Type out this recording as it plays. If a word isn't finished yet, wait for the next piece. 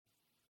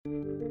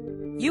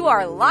You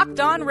are Locked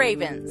On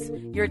Ravens,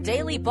 your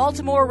daily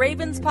Baltimore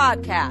Ravens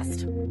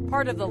podcast,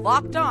 part of the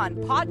Locked On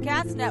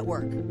Podcast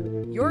Network,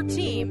 your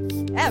team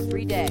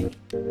every day.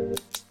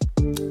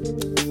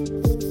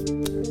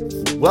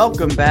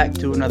 Welcome back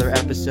to another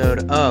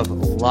episode of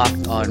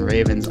Locked On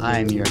Ravens. I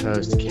am your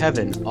host,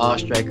 Kevin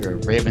Oestreicher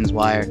of Ravens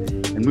Wire,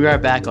 and we are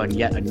back on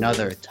yet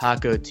another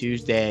Taco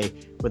Tuesday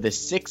with a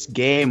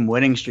 6-game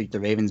winning streak. The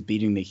Ravens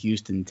beating the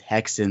Houston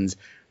Texans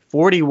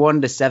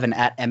 41-7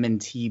 at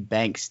M&T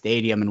Bank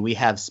Stadium, and we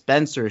have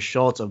Spencer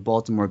Schultz of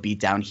Baltimore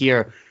Beat down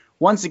here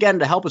once again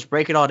to help us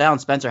break it all down.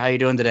 Spencer, how you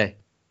doing today?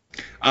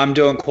 I'm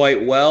doing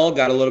quite well.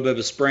 Got a little bit of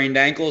a sprained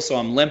ankle, so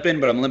I'm limping,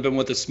 but I'm limping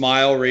with a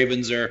smile.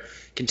 Ravens are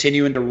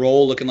continuing to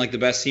roll, looking like the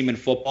best team in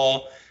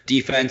football.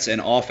 Defense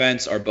and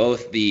offense are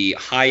both the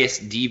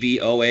highest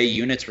DVOA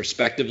units,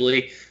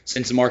 respectively,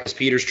 since the Marcus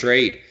Peters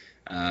trade.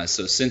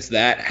 So since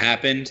that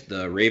happened,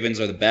 the Ravens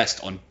are the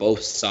best on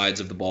both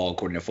sides of the ball,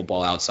 according to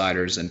Football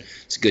Outsiders, and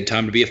it's a good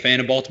time to be a fan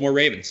of Baltimore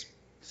Ravens.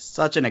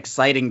 Such an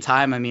exciting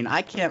time. I mean,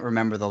 I can't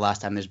remember the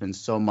last time there's been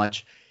so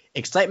much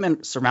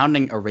excitement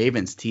surrounding a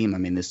Ravens team. I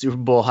mean, the Super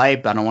Bowl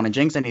hype, I don't want to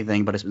jinx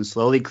anything, but it's been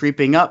slowly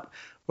creeping up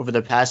over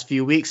the past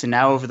few weeks, and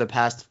now over the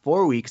past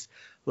 4 weeks,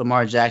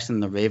 Lamar Jackson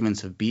and the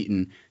Ravens have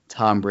beaten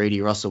Tom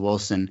Brady, Russell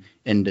Wilson,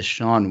 and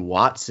Deshaun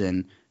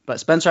Watson. But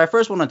Spencer, I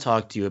first want to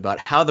talk to you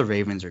about how the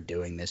Ravens are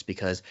doing this,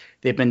 because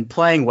they've been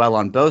playing well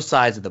on both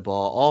sides of the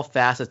ball, all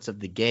facets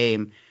of the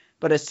game,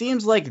 but it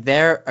seems like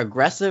they're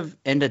aggressive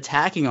and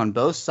attacking on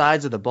both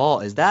sides of the ball.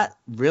 Is that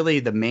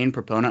really the main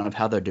proponent of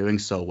how they're doing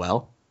so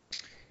well?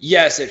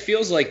 Yes, it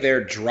feels like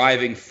they're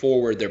driving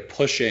forward, they're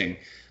pushing.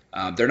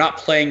 They're not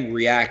playing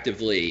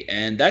reactively,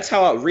 and that's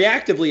how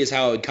reactively is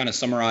how I would kind of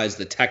summarize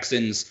the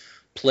Texans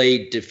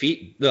played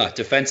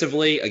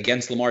defensively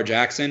against Lamar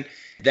Jackson.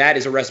 That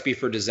is a recipe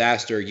for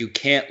disaster. You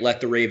can't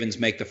let the Ravens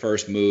make the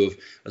first move,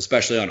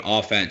 especially on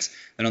offense.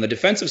 And on the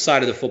defensive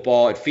side of the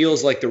football, it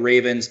feels like the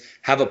Ravens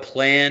have a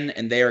plan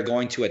and they are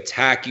going to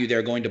attack you.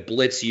 They're going to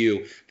blitz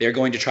you. They're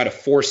going to try to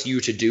force you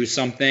to do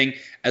something,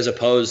 as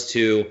opposed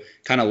to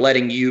kind of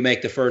letting you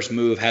make the first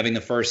move, having the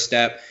first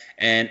step.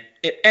 And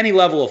at any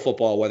level of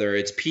football, whether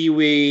it's Pee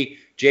Wee,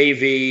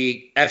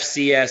 JV,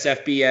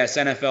 FCS, FBS,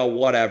 NFL,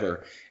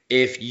 whatever,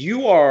 if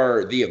you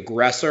are the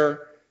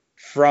aggressor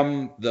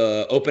from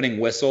the opening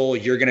whistle,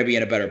 you're going to be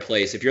in a better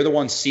place. If you're the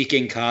one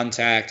seeking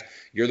contact,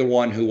 you're the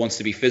one who wants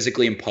to be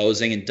physically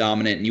imposing and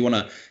dominant, and you want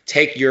to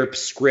take your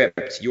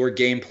script, your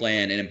game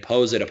plan, and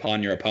impose it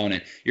upon your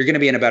opponent, you're going to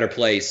be in a better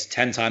place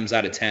 10 times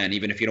out of 10,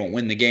 even if you don't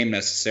win the game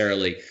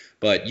necessarily.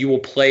 But you will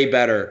play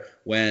better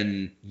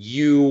when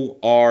you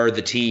are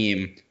the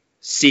team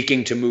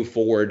seeking to move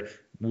forward,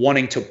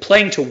 playing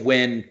to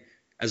win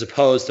as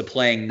opposed to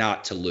playing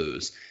not to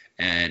lose.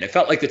 And it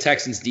felt like the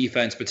Texans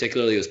defense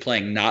particularly was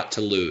playing not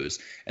to lose,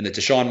 and that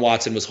Deshaun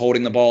Watson was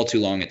holding the ball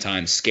too long at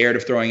times, scared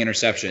of throwing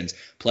interceptions,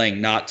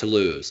 playing not to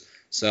lose.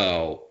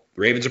 So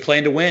the Ravens are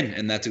playing to win,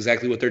 and that's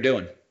exactly what they're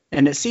doing.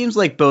 And it seems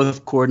like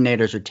both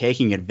coordinators are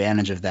taking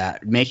advantage of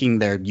that, making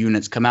their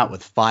units come out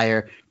with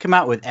fire, come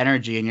out with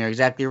energy, and you're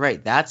exactly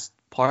right. That's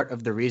part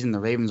of the reason the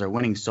Ravens are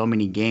winning so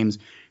many games.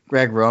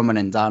 Greg Roman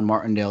and Don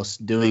Martindale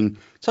doing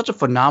such a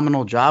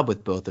phenomenal job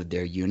with both of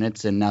their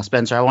units. And now,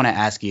 Spencer, I want to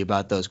ask you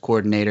about those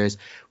coordinators.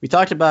 We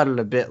talked about it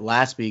a bit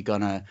last week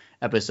on an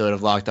episode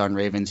of Locked On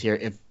Ravens here.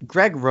 If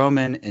Greg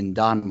Roman and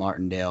Don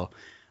Martindale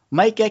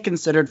might get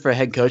considered for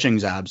head coaching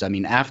jobs, I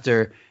mean,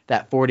 after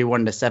that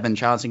 41-7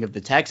 trouncing of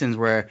the Texans,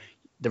 where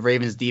the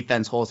Ravens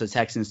defense holds the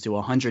Texans to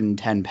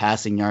 110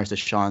 passing yards to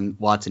Deshaun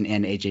Watson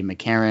and A.J.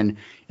 McCarron,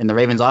 and the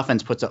Ravens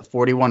offense puts up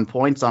 41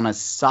 points on a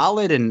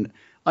solid and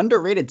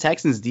underrated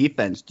Texans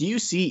defense. Do you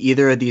see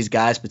either of these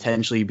guys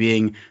potentially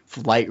being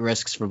flight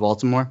risks for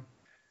Baltimore?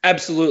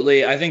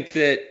 Absolutely. I think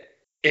that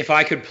if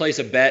I could place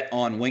a bet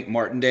on Wink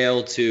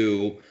Martindale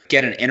to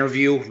get an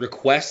interview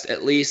request,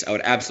 at least, I would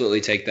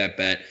absolutely take that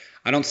bet.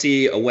 I don't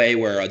see a way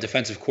where a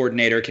defensive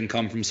coordinator can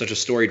come from such a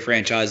storied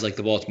franchise like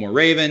the Baltimore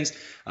Ravens,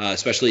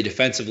 especially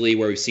defensively,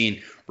 where we've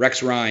seen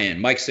Rex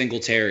Ryan, Mike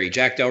Singletary,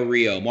 Jack Del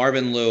Rio,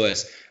 Marvin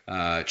Lewis,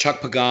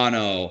 Chuck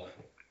Pagano,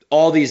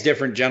 all these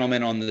different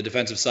gentlemen on the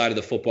defensive side of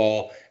the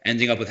football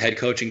ending up with head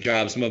coaching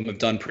jobs. Some of them have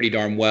done pretty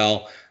darn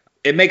well.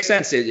 It makes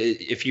sense.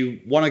 If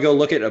you want to go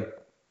look at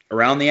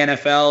around the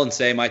NFL and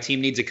say my team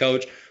needs a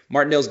coach,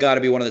 Martindale's got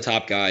to be one of the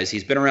top guys.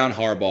 He's been around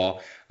Harbaugh.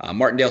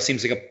 Martindale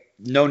seems like a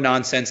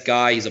no-nonsense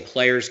guy. He's a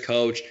player's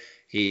coach.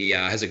 He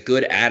has a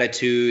good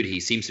attitude. He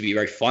seems to be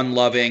very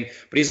fun-loving,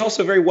 but he's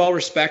also very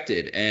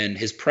well-respected. And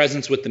his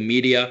presence with the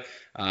media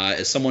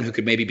as someone who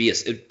could maybe be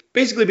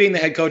basically being the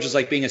head coach is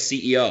like being a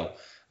CEO.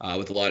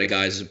 With a lot of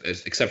guys,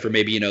 except for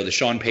maybe, the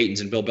Sean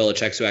Paytons and Bill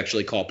Belichick's who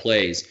actually call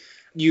plays.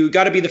 You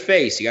got to be the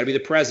face. You got to be the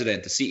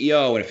president, the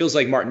CEO, and it feels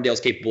like Martindale's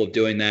capable of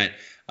doing that.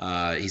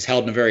 He's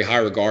held in a very high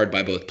regard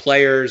by both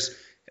players,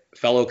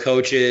 fellow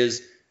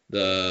coaches,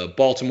 the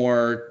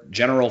Baltimore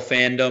general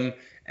fandom,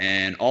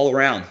 and all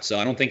around. So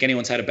I don't think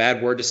anyone's had a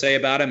bad word to say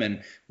about him.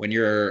 And when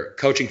you're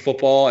coaching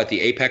football at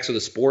the apex of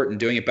the sport and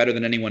doing it better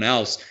than anyone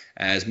else,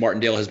 as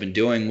Martindale has been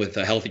doing with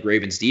a healthy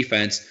Ravens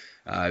defense,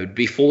 it would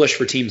be foolish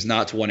for teams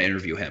not to want to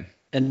interview him.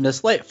 And a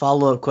slight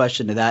follow-up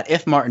question to that,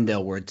 if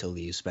Martindale were to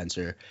leave,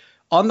 Spencer,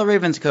 on the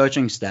Ravens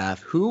coaching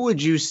staff, who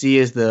would you see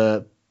as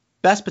the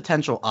best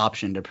potential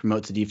option to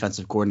promote to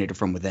defensive coordinator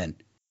from within?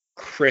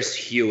 Chris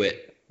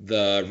Hewitt,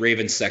 the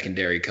Ravens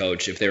secondary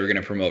coach, if they were going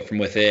to promote from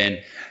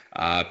within.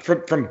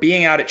 From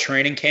being out at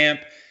training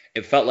camp,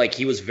 it felt like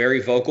he was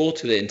very vocal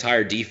to the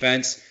entire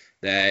defense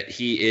that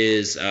he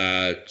is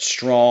a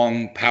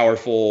strong,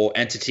 powerful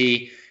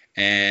entity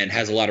and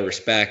has a lot of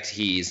respect.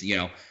 He's,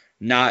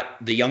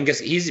 not the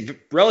youngest. He's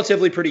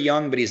relatively pretty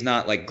young, but he's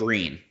not like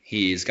green.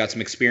 He's got some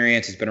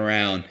experience. He's been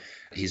around.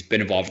 He's been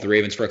involved with the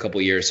Ravens for a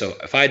couple of years. So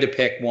if I had to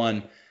pick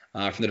one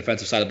from the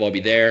defensive side of the ball,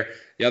 it'd be there.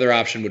 The other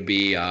option would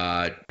be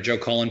Joe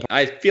Cullen.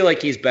 I feel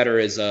like he's better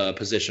as a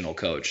positional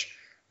coach.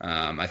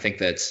 I think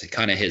that's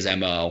kind of his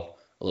MO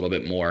a little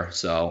bit more.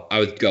 So I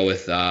would go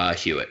with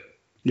Hewitt.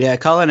 Yeah,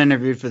 Cullen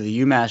interviewed for the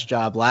UMass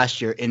job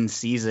last year in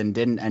season,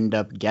 didn't end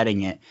up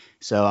getting it.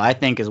 So I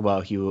think as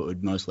well Hewitt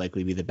would most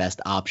likely be the best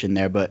option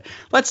there. But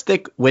let's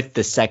stick with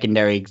the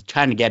secondary,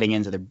 kind of getting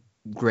into the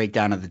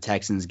breakdown of the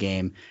Texans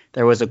game.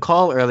 There was a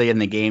call early in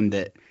the game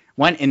that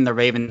went in the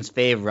Ravens'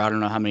 favor. I don't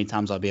know how many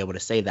times I'll be able to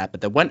say that,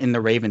 but that went in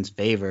the Ravens'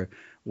 favor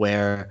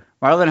where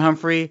Marlon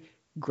Humphrey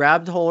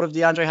grabbed hold of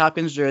DeAndre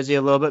Hopkins' jersey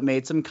a little bit,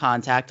 made some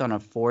contact on a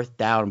 4th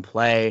down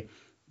play.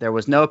 There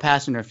was no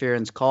pass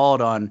interference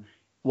called on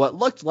what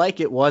looked like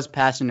it was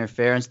pass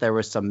interference. There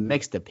were some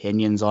mixed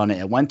opinions on it.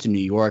 It went to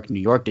New York. New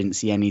York didn't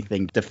see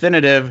anything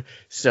definitive,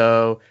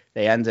 so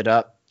they ended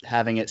up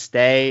having it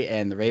stay,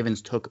 and the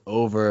Ravens took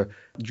over.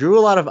 Drew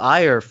a lot of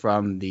ire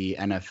from the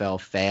NFL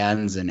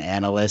fans and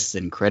analysts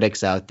and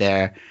critics out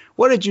there.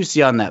 What did you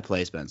see on that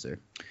play, Spencer?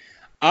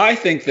 I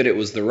think that it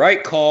was the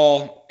right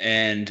call,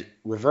 and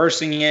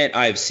reversing it,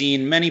 I've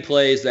seen many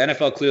plays. The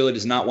NFL clearly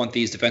does not want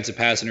these defensive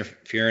pass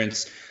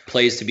interference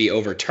plays to be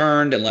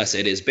overturned unless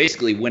it is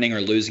basically winning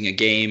or losing a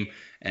game.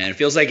 And it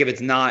feels like if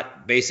it's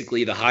not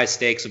basically the high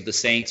stakes of the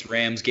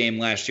Saints-Rams game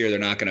last year, they're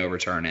not going to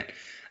overturn it.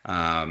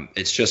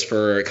 It's just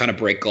for kind of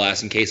break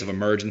glass in case of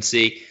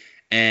emergency.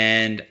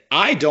 And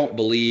I don't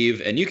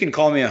believe, and you can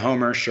call me a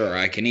homer, sure,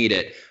 I can eat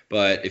it.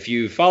 But if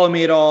you follow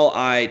me at all,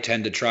 I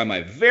tend to try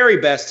my very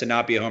best to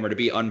not be a homer, to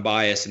be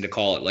unbiased and to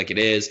call it like it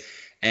is.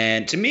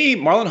 And to me,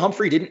 Marlon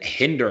Humphrey didn't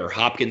hinder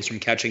Hopkins from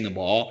catching the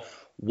ball.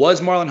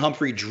 Was Marlon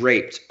Humphrey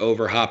draped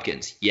over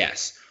Hopkins?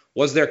 Yes.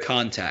 Was there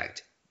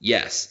contact?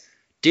 Yes.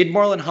 Did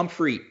Marlon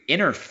Humphrey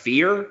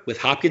interfere with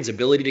Hopkins'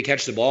 ability to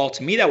catch the ball?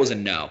 To me, that was a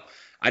no.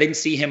 I didn't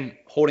see him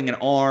holding an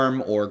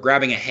arm or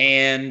grabbing a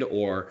hand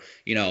or,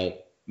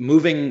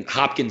 moving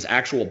Hopkins'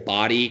 actual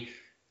body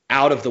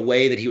out of the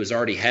way that he was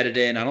already headed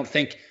in. I don't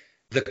think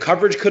the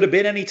coverage could have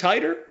been any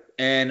tighter,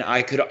 and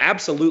I could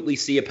absolutely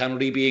see a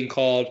penalty being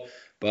called,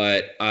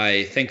 but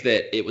I think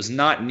that it was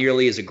not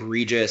nearly as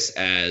egregious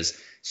as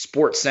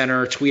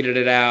SportsCenter tweeted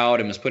it out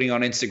and was putting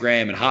on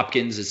Instagram, and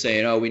Hopkins is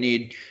saying, oh, we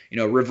need,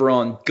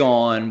 Riveron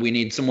gone. We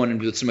need someone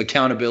with some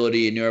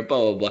accountability in Europe,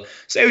 blah, blah, blah.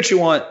 Say what you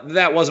want.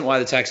 That wasn't why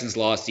the Texans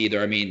lost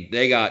either. I mean,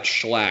 they got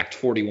shellacked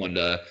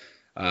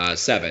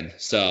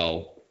 41-7.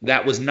 So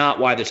that was not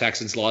why the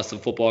Texans lost the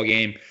football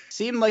game.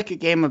 Seemed like a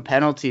game of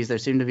penalties. There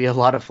seemed to be a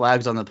lot of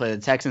flags on the play.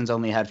 The Texans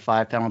only had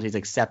 5 penalties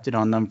accepted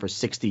on them for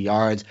 60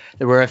 yards.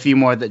 There were a few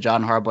more that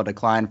John Harbaugh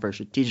declined for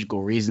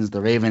strategical reasons. The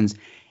Ravens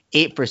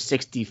 8 for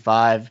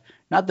 65.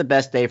 Not the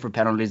best day for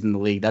penalties in the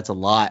league. That's a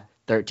lot.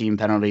 13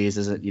 penalties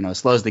isn't,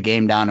 slows the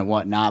game down and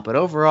whatnot. But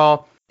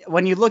overall,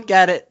 when you look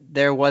at it,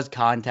 there was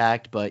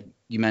contact, but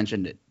you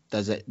mentioned it.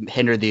 Does it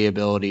hinder the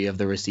ability of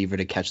the receiver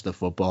to catch the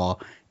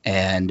football?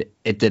 And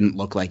it didn't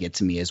look like it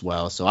to me as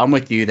well. So I'm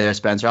with you there,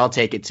 Spencer. I'll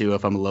take it too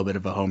if I'm a little bit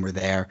of a homer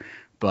there.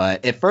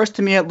 But at first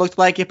to me it looked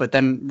like it, but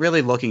then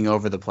really looking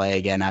over the play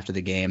again after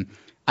the game,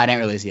 I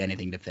didn't really see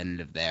anything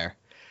definitive there.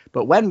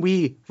 But when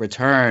we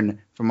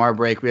return from our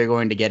break, we are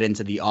going to get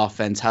into the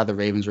offense, how the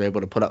Ravens were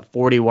able to put up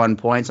 41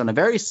 points on a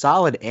very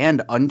solid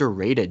and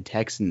underrated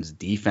Texans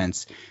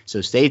defense.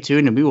 So stay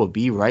tuned and we will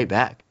be right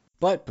back.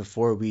 But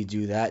before we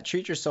do that,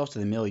 treat yourself to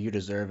the meal you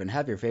deserve and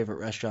have your favorite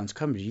restaurants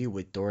come to you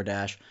with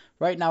DoorDash.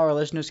 Right now, our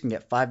listeners can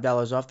get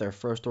 $5 off their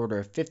first order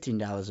of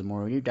 $15 or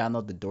more when you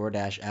download the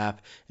DoorDash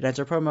app and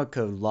enter promo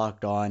code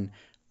LOCKEDON.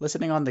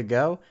 Listening on the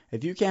go?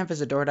 If you can't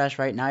visit DoorDash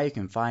right now, you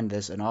can find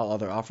this and all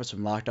other offers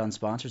from Locked On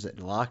sponsors at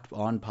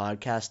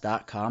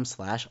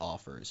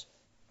lockedonpodcast.com/offers.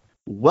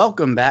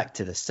 Welcome back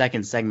to the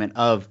second segment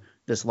of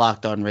this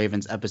Locked On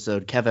Ravens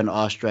episode. Kevin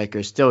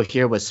Ostreicher still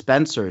here with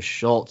Spencer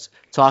Schultz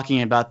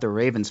talking about the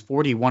Ravens'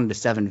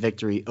 41-7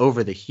 victory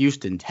over the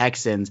Houston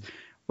Texans.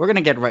 We're going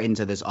to get right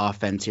into this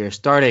offense here,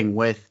 starting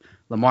with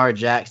Lamar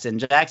Jackson.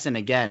 Jackson,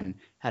 again,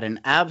 had an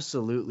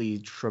absolutely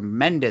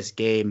tremendous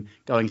game,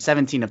 going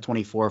 17 of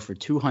 24 for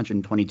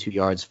 222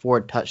 yards,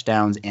 4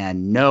 touchdowns,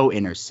 and no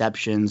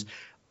interceptions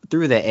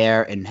through the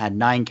air, and had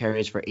 9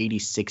 carries for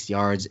 86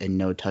 yards and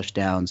no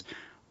touchdowns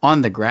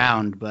on the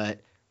ground. But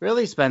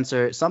Really,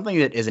 Spencer, something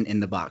that isn't in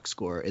the box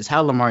score is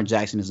how Lamar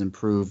Jackson has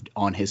improved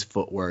on his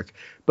footwork,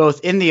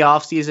 both in the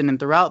offseason and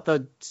throughout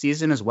the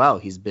season as well.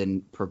 He's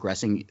been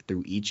progressing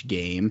through each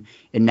game.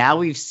 And now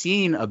we've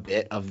seen a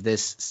bit of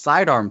this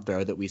sidearm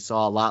throw that we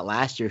saw a lot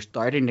last year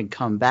starting to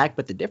come back.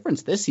 But the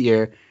difference this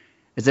year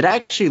is it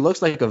actually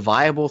looks like a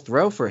viable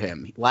throw for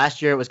him.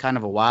 Last year it was kind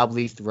of a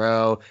wobbly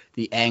throw.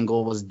 The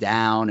angle was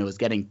down. It was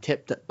getting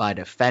tipped by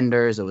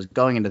defenders. It was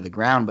going into the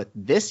ground. But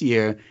this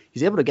year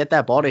he's able to get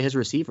that ball to his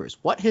receivers.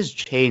 What has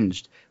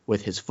changed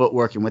with his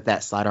footwork and with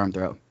that sidearm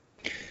throw?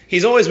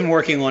 He's always been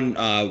working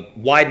on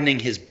widening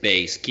his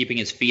base, keeping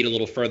his feet a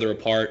little further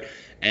apart.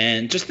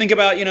 And just think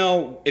about,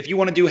 if you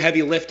want to do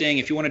heavy lifting,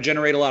 if you want to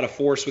generate a lot of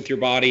force with your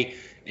body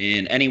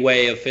in any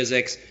way of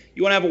physics,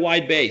 you want to have a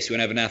wide base. You want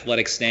to have an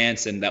athletic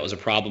stance, and that was a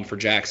problem for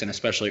Jackson,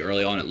 especially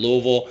early on at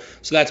Louisville.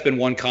 So that's been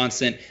one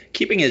constant.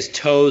 Keeping his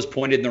toes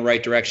pointed in the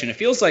right direction. It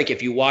feels like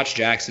if you watch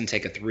Jackson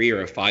take a 3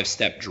 or a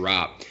 5-step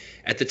drop,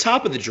 at the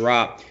top of the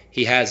drop,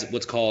 he has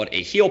what's called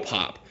a heel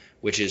pop,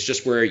 which is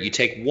just where you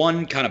take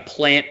one kind of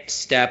plant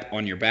step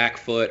on your back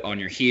foot, on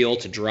your heel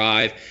to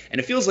drive.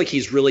 And it feels like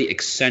he's really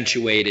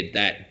accentuated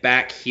that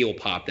back heel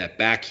pop, that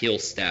back heel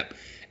step.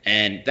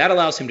 And that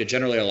allows him to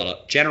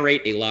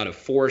generate a lot of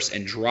force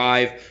and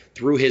drive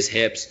through his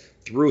hips,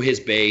 through his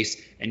base,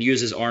 and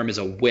use his arm as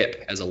a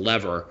whip, as a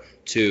lever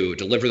to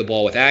deliver the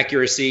ball with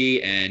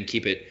accuracy and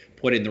keep it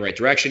pointed in the right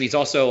direction. He's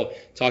also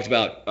talked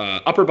about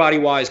upper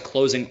body-wise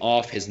closing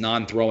off his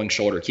non-throwing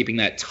shoulder, keeping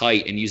that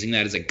tight and using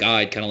that as a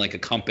guide, kind of like a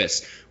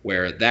compass,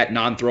 where that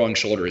non-throwing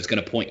shoulder is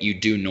going to point you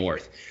due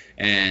north.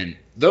 And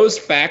those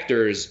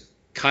factors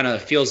kind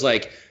of feels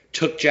like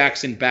took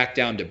Jackson back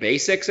down to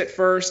basics at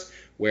first,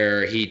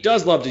 where he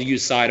does love to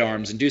use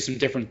sidearms and do some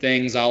different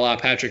things a la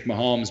Patrick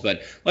Mahomes.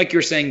 But like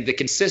you're saying, the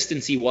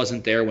consistency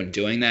wasn't there when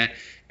doing that.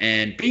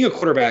 And being a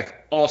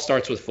quarterback all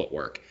starts with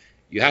footwork.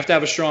 You have to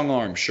have a strong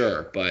arm,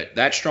 sure, but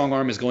that strong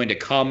arm is going to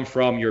come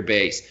from your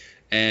base.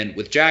 And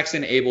with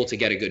Jackson able to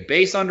get a good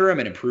base under him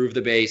and improve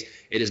the base,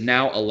 it has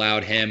now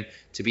allowed him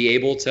to be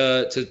able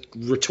to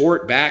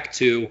retort back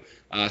to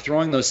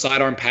throwing those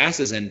sidearm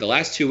passes. And the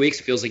last 2 weeks,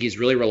 it feels like he's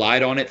really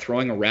relied on it,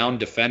 throwing around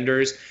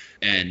defenders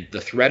and the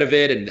threat of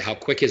it and how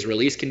quick his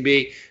release can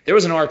be. There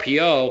was an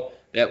RPO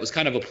that was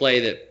kind of a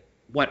play that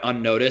went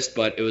unnoticed,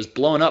 but it was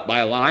blown up by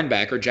a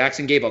linebacker.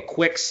 Jackson gave a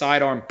quick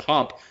sidearm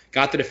pump,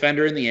 got the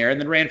defender in the air,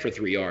 and then ran for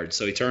 3 yards.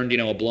 So he turned,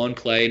 a blown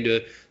play into a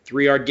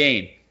 3-yard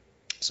gain.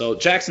 So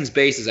Jackson's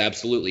base is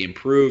absolutely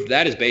improved.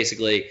 That is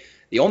basically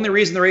the only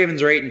reason the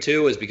Ravens are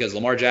 8-2 is because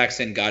Lamar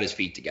Jackson got his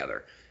feet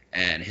together.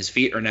 And his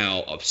feet are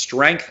now of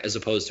strength as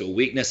opposed to a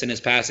weakness in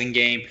his passing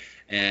game.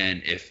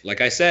 And like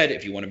I said,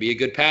 if you want to be a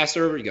good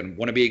passer, you're going to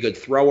want to be a good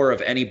thrower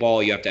of any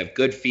ball, you have to have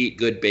good feet,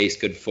 good base,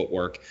 good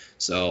footwork.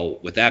 So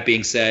with that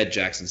being said,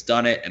 Jackson's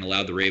done it and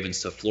allowed the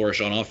Ravens to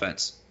flourish on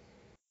offense.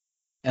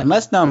 And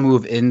let's now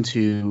move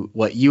into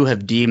what you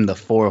have deemed the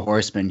 4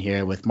 horsemen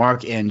here with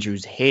Mark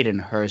Andrews, Hayden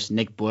Hurst,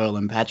 Nick Boyle,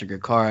 and Patrick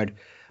Ricard.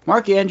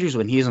 Mark Andrews,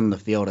 when he's on the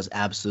field, is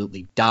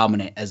absolutely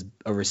dominant as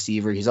a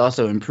receiver. He's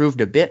also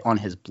improved a bit on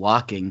his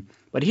blocking,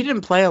 but he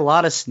didn't play a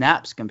lot of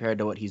snaps compared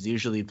to what he's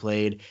usually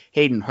played.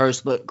 Hayden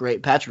Hurst looked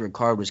great. Patrick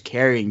Ricard was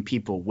carrying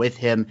people with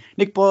him.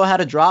 Nick Boyle had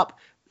a drop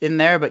in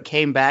there, but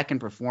came back and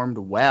performed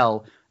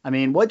well. I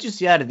mean, what'd you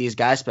see out of these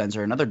guys,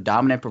 Spencer? Another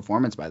dominant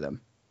performance by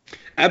them.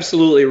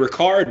 Absolutely.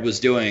 Ricard was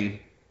doing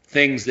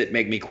things that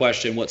make me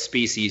question what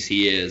species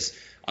he is.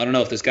 I don't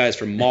know if this guy's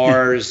from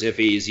Mars, if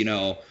he's,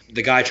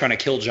 the guy trying to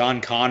kill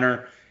John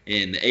Connor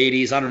in the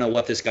 80s. I don't know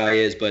what this guy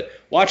is, but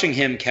watching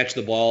him catch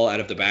the ball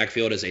out of the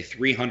backfield as a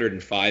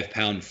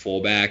 305-pound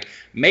fullback,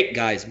 make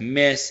guys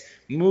miss,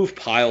 move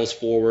piles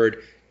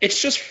forward,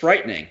 it's just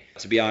frightening,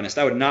 to be honest.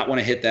 I would not want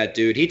to hit that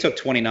dude. He took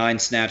 29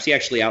 snaps. He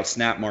actually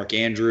outsnapped Mark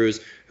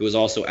Andrews, who was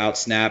also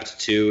outsnapped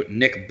to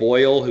Nick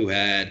Boyle, who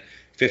had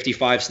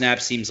 55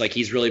 snaps. Seems like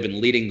he's really been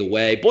leading the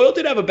way. Boyle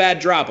did have a bad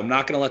drop. I'm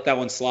not going to let that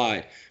one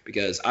slide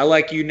because I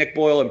like you, Nick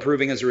Boyle,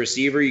 improving as a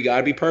receiver. You got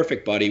to be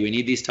perfect, buddy. We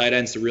need these tight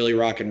ends to really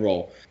rock and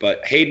roll.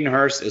 But Hayden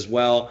Hurst as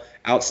well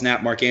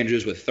outsnapped Mark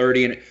Andrews with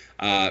 30.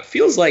 And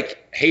feels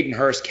like Hayden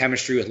Hurst's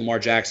chemistry with Lamar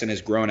Jackson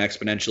has grown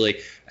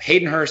exponentially.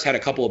 Hayden Hurst had a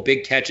couple of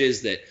big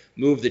catches that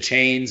moved the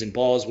chains and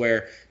balls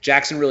where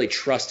Jackson really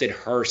trusted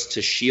Hurst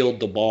to shield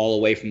the ball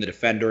away from the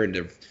defender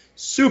into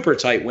super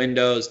tight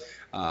windows.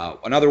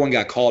 Another one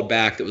got called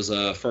back that was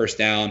a first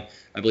down.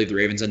 I believe the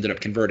Ravens ended up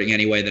converting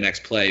anyway the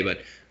next play,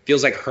 but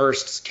feels like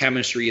Hurst's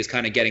chemistry is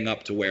kind of getting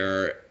up to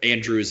where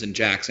Andrews and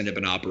Jackson have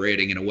been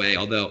operating in a way.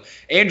 Although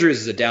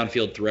Andrews is a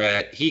downfield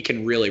threat, he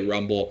can really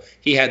rumble.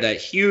 He had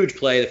that huge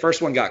play. The first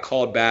one got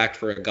called back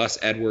for a Gus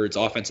Edwards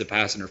offensive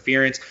pass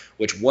interference,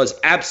 which was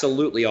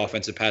absolutely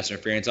offensive pass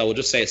interference. I will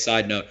just say a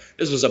side note,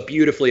 this was a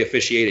beautifully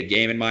officiated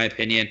game in my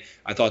opinion.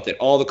 I thought that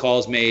all the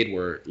calls made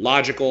were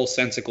logical,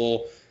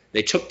 sensical.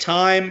 They took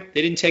time.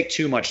 They didn't take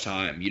too much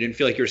time. You didn't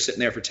feel like you were sitting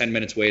there for 10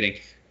 minutes waiting.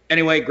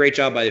 Anyway, great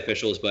job by the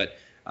officials. But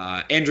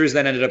Andrews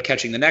then ended up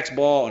catching the next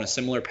ball on a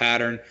similar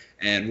pattern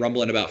and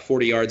rumbling about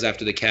 40 yards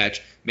after the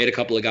catch, made a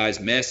couple of guys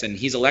miss, and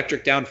he's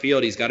electric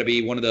downfield. He's got to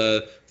be one of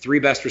the 3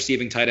 best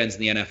receiving tight ends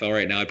in the NFL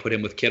right now. I put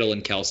him with Kittle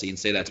and Kelsey and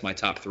say that's my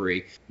top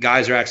 3.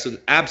 Guys are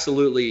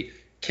absolutely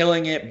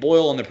killing it.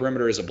 Boyle on the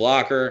perimeter is a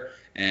blocker,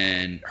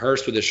 and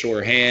Hurst with his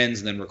sure hands,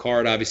 and then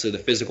Ricard, obviously the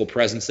physical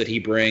presence that he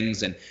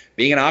brings, and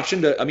being an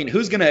option to, I mean,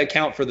 who's going to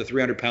account for the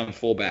 300-pound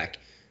fullback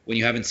when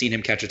you haven't seen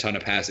him catch a ton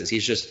of passes?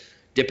 He's just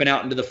dipping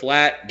out into the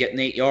flat, getting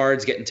 8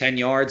 yards, getting 10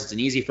 yards. It's an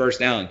easy first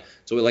down.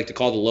 It's what we like to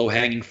call the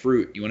low-hanging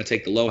fruit. You want to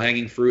take the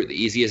low-hanging fruit,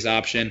 the easiest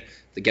option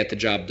to get the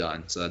job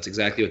done. So that's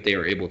exactly what they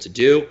were able to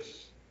do.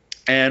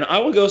 And I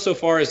will go so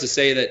far as to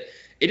say that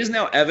it is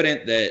now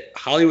evident that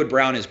Hollywood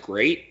Brown is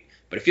great,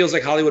 but it feels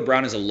like Hollywood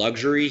Brown is a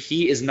luxury.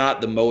 He is not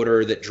the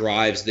motor that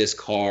drives this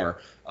car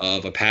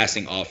of a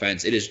passing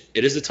offense. It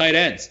is the tight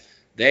ends.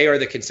 They are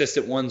the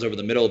consistent ones over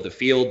the middle of the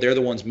field. They're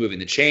the ones moving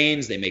the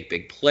chains. They make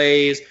big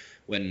plays.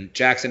 When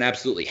Jackson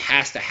absolutely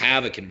has to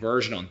have a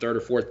conversion on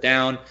 3rd or 4th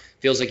down,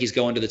 feels like he's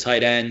going to the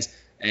tight ends,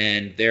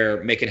 and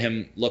they're making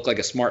him look like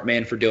a smart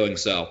man for doing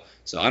so.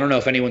 So I don't know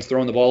if anyone's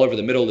throwing the ball over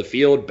the middle of the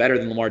field better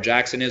than Lamar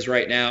Jackson is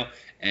right now.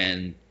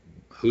 And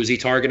who's he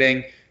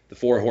targeting? The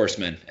 4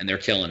 horsemen, and they're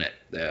killing it.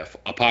 The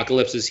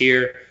apocalypse is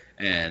here,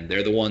 and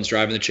they're the ones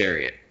driving the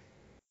chariot.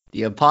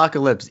 The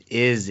apocalypse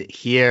is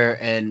here,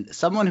 and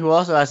someone who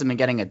also hasn't been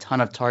getting a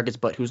ton of targets,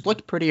 but who's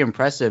looked pretty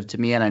impressive to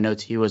me, and I know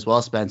to you as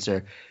well,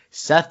 Spencer,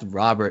 Seth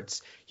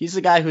Roberts. He's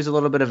the guy who's a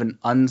little bit of an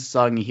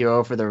unsung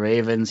hero for the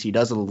Ravens. He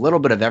does a little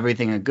bit of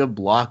everything, a good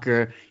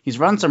blocker. He's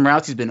run some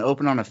routes. He's been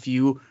open on a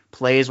few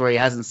plays where he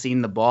hasn't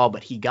seen the ball,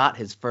 but he got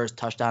his first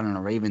touchdown in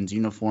a Ravens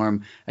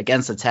uniform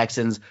against the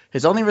Texans.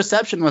 His only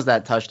reception was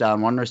that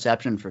touchdown, 1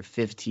 reception for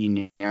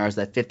 15 yards,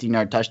 that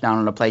 15-yard touchdown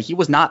on a play. He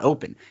was not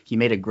open. He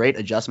made a great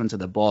adjustment to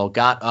the ball,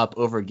 got up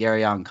over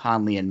Garyon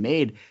Conley, and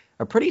made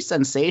a pretty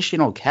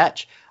sensational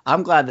catch.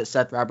 I'm glad that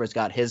Seth Roberts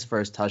got his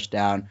first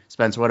touchdown.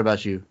 Spencer, what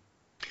about you?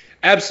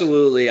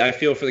 Absolutely. I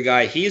feel for the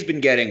guy. He's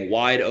been getting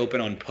wide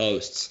open on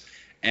posts.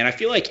 And I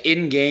feel like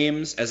in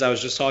games, as I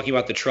was just talking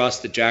about the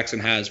trust that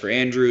Jackson has for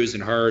Andrews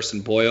and Hurst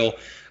and Boyle,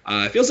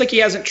 it feels like he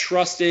hasn't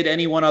trusted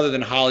anyone other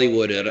than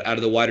Hollywood out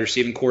of the wide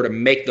receiving core to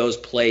make those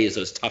plays,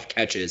 those tough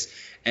catches.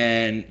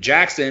 And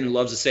Jackson, who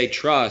loves to say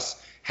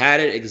trust,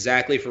 had it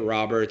exactly for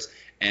Roberts.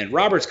 And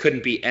Roberts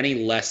couldn't be any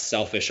less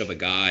selfish of a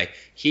guy.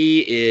 He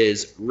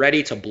is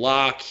ready to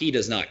block. He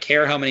does not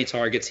care how many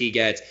targets he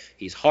gets.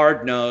 He's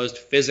hard-nosed,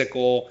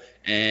 physical,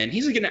 and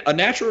he's a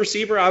natural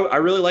receiver. I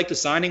really liked the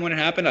signing when it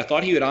happened. I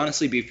thought he would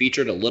honestly be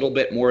featured a little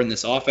bit more in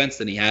this offense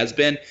than he has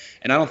been,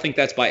 and I don't think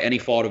that's by any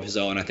fault of his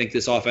own. I think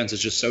this offense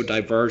is just so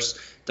diverse,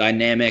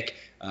 dynamic.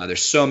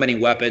 There's so many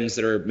weapons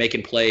that are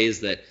making plays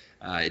that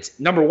it's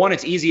number one,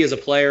 it's easy as a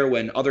player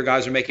when other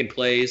guys are making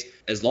plays.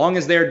 As long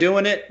as they're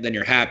doing it, then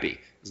you're happy.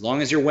 As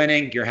long as you're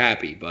winning, you're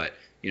happy. But,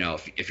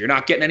 if you're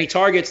not getting any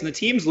targets and the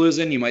team's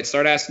losing, you might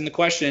start asking the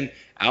question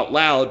out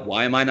loud,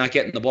 why am I not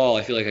getting the ball?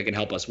 I feel like I can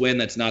help us win.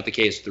 That's not the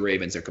case with the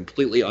Ravens. They're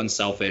completely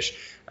unselfish.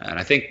 And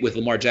I think with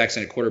Lamar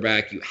Jackson at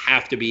quarterback, you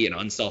have to be an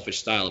unselfish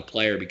style of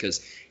player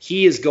because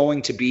he is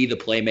going to be the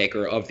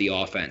playmaker of the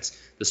offense.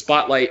 The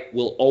spotlight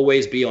will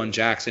always be on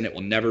Jackson. It will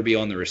never be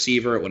on the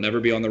receiver. It will never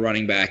be on the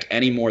running back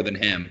any more than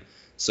him.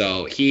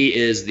 So he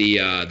is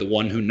the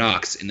one who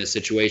knocks in this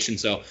situation.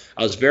 So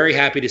I was very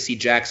happy to see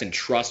Jackson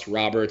trust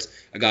Roberts,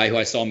 a guy who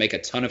I saw make a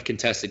ton of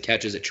contested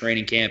catches at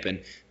training camp and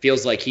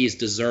feels like he's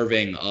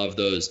deserving of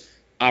those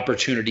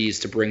opportunities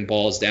to bring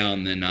balls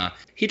down. Then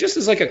he just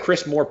is like a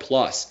Chris Moore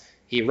plus.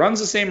 He runs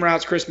the same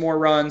routes Chris Moore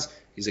runs.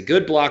 He's a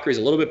good blocker. He's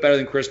a little bit better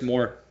than Chris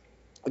Moore.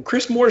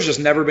 Chris Moore's just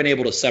never been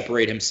able to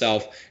separate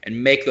himself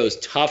and make those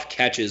tough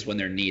catches when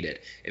they're needed.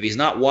 If he's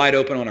not wide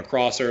open on a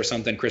crosser or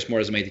something, Chris Moore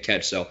doesn't make the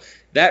catch. So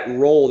that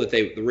role that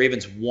the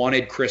Ravens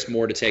wanted Chris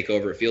Moore to take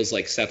over, it feels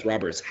like Seth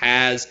Roberts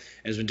has and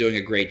has been doing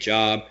a great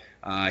job.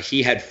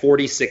 He had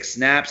 46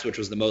 snaps, which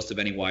was the most of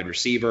any wide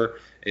receiver.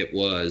 It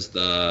was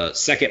the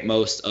second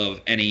most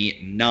of any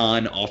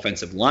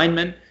non-offensive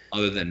lineman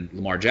other than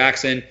Lamar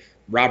Jackson.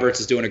 Roberts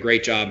is doing a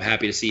great job. I'm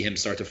happy to see him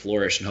start to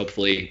flourish and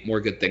hopefully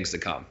more good things to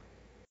come.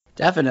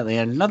 Definitely.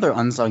 And another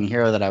unsung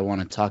hero that I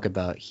want to talk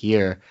about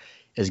here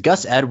is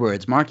Gus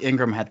Edwards. Mark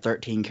Ingram had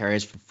 13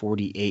 carries for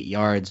 48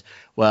 yards.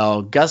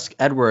 Well, Gus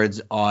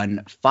Edwards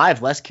on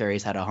 5 less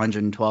carries had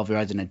 112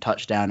 yards and a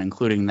touchdown,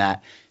 including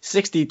that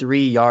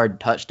 63-yard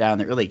touchdown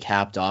that really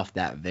capped off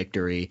that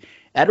victory.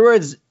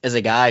 Edwards is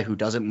a guy who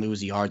doesn't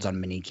lose yards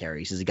on many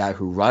carries. He's a guy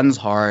who runs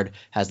hard,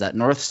 has that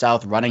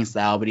north-south running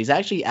style, but he's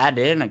actually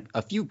added in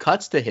a few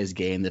cuts to his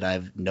game that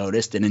I've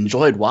noticed and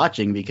enjoyed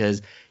watching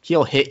because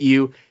he'll hit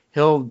you.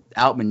 He'll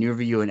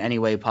outmaneuver you in any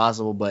way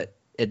possible, but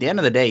at the end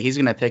of the day, he's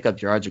going to pick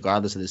up yards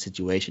regardless of the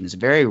situation. It's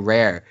very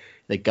rare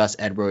that Gus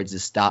Edwards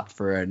is stopped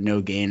for a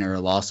no gain or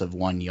a loss of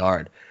 1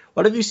 yard.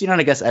 What have you seen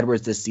out of Gus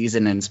Edwards this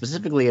season, and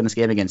specifically in this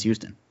game against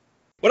Houston?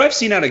 What I've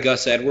seen out of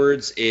Gus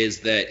Edwards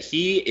is that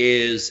he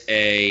is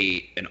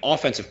an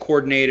offensive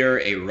coordinator,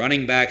 a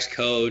running backs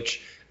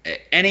coach.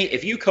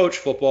 If you coach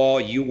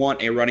football, you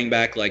want a running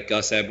back like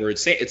Gus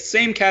Edwards. It's the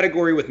same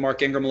category with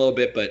Mark Ingram a little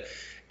bit, but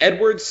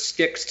Edwards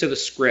sticks to the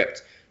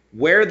script.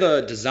 where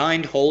the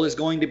designed hole is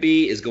going to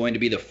be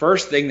the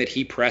first thing that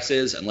he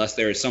presses unless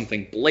there is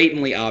something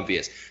blatantly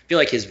obvious. I feel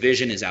like his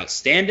vision is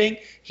outstanding.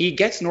 He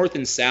gets north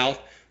and south,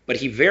 but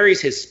he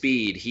varies his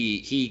speed.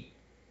 He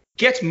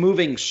gets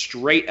moving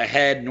straight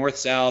ahead,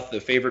 north-south, the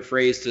favorite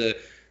phrase to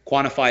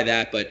quantify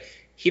that, but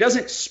he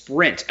doesn't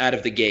sprint out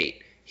of the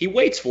gate. He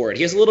waits for it.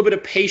 He has a little bit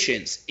of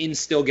patience in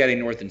still getting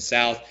north and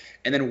south,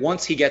 and then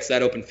once he gets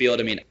that open field,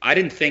 I mean, I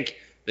didn't think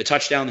the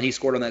touchdown that he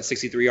scored on that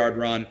 63-yard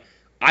run,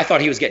 I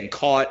thought he was getting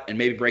caught and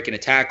maybe breaking a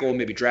tackle,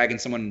 maybe dragging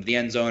someone into the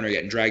end zone or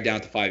getting dragged down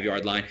at the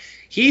 5-yard line.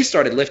 He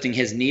started lifting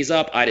his knees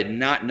up. I did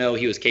not know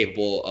he was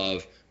capable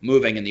of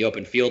moving in the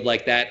open field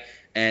like that,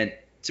 and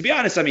to be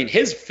honest, I mean,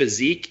 his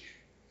physique,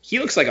 he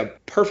looks like a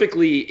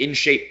perfectly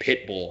in-shape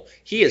pit bull.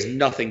 He is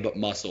nothing but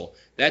muscle.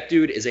 That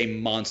dude is a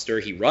monster.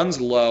 He runs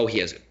low. He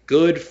has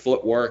good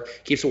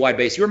footwork, keeps a wide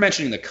base. You were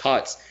mentioning the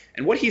cuts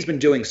and what he's been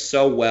doing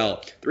so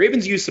well. The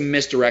Ravens use some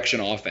misdirection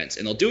offense,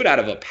 and they'll do it out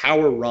of a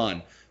power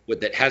run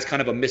that has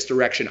kind of a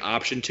misdirection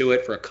option to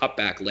it for a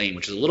cutback lane,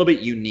 which is a little bit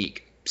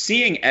unique.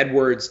 Seeing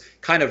Edwards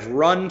kind of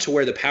run to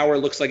where the power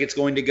looks like it's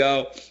going to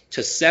go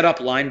to set up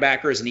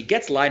linebackers, and he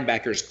gets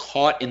linebackers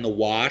caught in the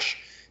wash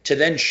to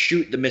then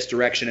shoot the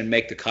misdirection and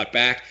make the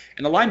cutback.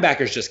 And the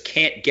linebackers just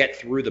can't get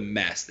through the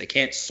mess. They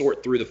can't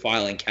sort through the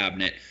filing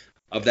cabinet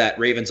of that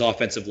Ravens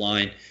offensive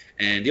line.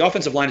 And the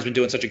offensive line has been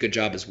doing such a good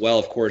job as well,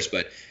 of course,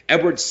 but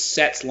Edwards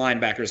sets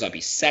linebackers up. He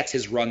sets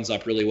his runs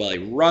up really well. He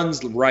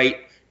runs right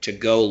to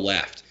go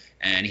left.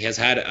 And he has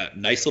had a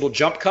nice little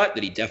jump cut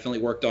that he definitely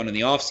worked on in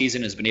the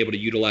offseason, has been able to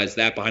utilize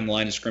that behind the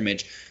line of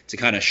scrimmage to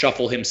kind of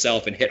shuffle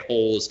himself and hit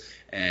holes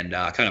and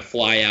kind of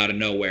fly out of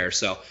nowhere.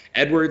 So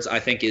Edwards, I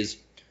think, is,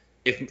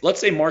 if let's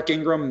say Mark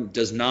Ingram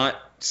does not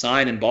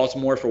sign in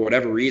Baltimore for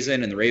whatever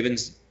reason and the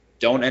Ravens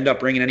don't end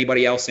up bringing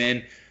anybody else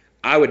in,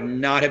 I would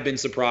not have been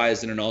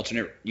surprised in an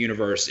alternate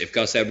universe if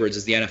Gus Edwards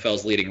is the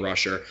NFL's leading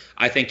rusher.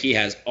 I think he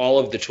has all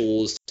of the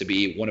tools to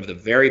be one of the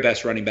very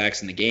best running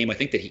backs in the game. I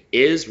think that he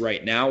is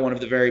right now one of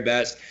the very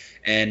best.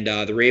 And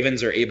the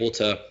Ravens are able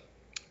to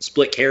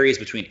split carries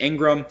between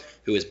Ingram,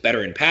 who is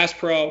better in pass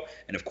pro,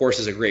 and of course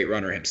is a great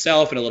runner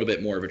himself and a little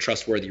bit more of a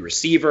trustworthy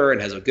receiver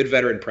and has a good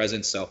veteran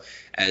presence. So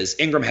as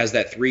Ingram has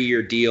that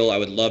 3-year deal, I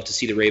would love to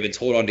see the Ravens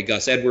hold on to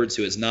Gus Edwards,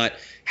 who has not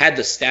had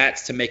the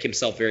stats to make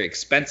himself very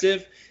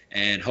expensive.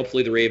 And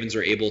hopefully the Ravens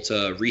are able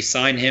to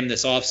re-sign him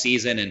this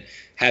offseason and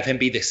have him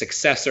be the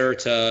successor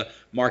to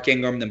Mark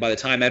Ingram. Then by the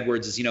time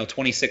Edwards is,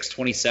 26,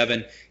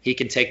 27, he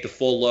can take the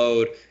full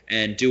load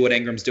and do what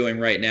Ingram's doing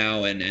right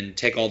now and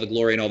take all the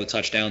glory and all the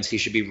touchdowns. He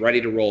should be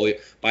ready to roll.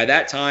 By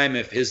that time,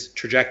 if his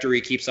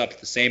trajectory keeps up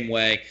the same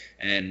way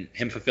and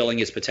him fulfilling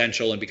his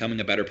potential and becoming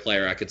a better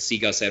player, I could see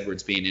Gus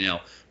Edwards being,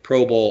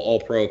 Pro Bowl,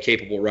 All-Pro,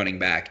 capable running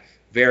back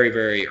very,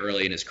 very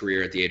early in his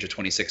career at the age of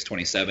 26,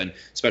 27,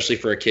 especially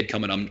for a kid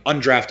coming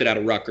undrafted out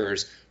of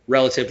Rutgers,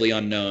 relatively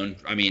unknown.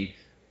 I mean,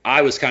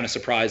 I was kind of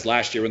surprised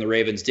last year when the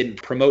Ravens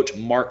didn't promote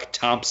Mark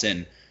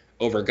Thompson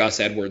over Gus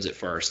Edwards at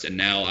first, and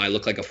now I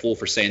look like a fool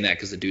for saying that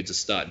because the dude's a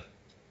stud.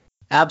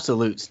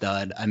 Absolute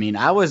stud. I mean,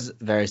 I was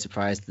very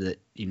surprised that,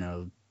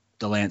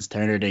 Lance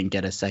Turner didn't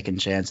get a second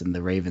chance in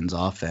the Ravens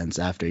offense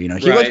after, he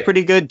looked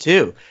pretty good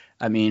too.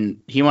 I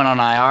mean, he went on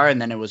IR,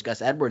 and then it was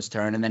Gus Edwards'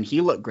 turn, and then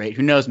he looked great.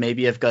 Who knows,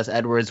 maybe if Gus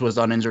Edwards was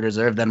on injured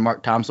reserve, then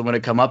Mark Thompson would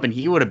have come up, and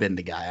he would have been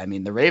the guy. I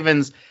mean, the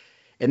Ravens,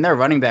 in their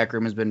running back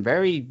room, has been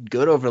very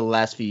good over the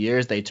last few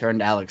years. They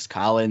turned Alex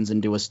Collins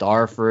into a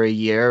star for a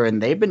year, and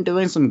they've been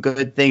doing some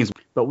good things.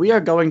 But we are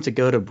going to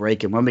go to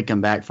break, and when we come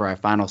back for our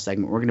final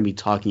segment, we're going to be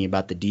talking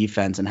about the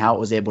defense and how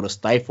it was able to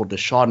stifle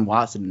Deshaun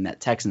Watson in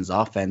that Texans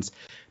offense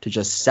to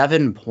just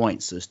 7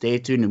 points. So stay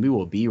tuned, and we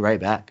will be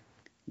right back.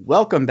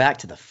 Welcome back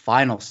to the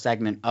final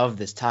segment of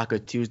this Taco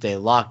Tuesday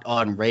Locked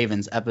On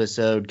Ravens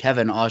episode.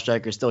 Kevin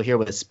Oestreicher still here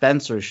with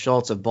Spencer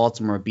Schultz of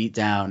Baltimore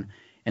Beatdown.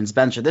 And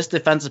Spencer, this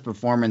defensive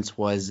performance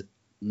was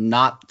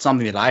not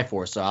something that I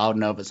foresaw. I don't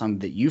know if it's something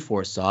that you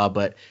foresaw,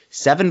 but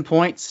 7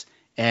 points,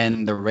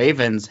 and the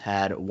Ravens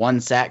had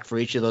 1 sack for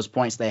each of those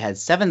points. They had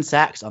 7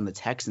 sacks on the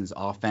Texans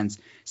offense,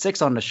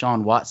 6 on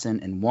Deshaun Watson,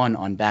 and 1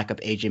 on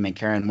backup A.J.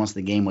 McCarron once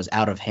the game was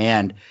out of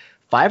hand.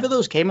 5 of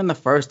those came in the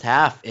first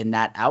half in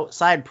that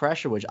outside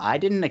pressure, which I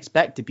didn't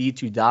expect to be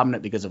too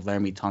dominant because of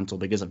Laramie Tunsil,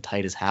 because of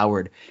Titus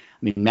Howard. I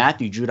mean,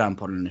 Matthew Judon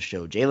put on the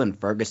show. Jalen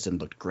Ferguson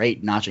looked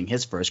great, notching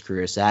his first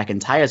career sack,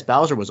 and Tyus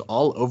Bowser was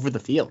all over the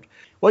field.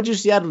 What did you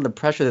see out of the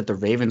pressure that the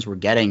Ravens were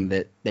getting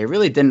that they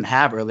really didn't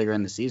have earlier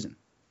in the season?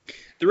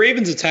 The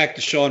Ravens attacked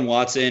Deshaun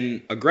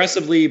Watson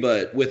aggressively,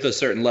 but with a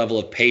certain level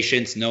of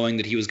patience, knowing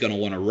that he was going to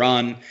want to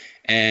run.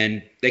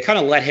 And they kind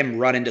of let him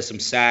run into some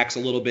sacks a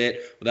little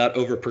bit without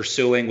over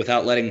pursuing,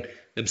 without letting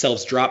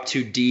themselves drop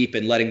too deep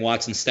and letting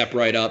Watson step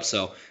right up.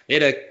 So they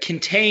had a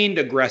contained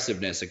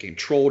aggressiveness, a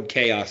controlled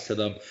chaos to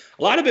them.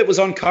 A lot of it was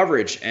on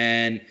coverage,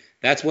 and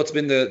that's what's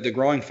been the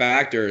growing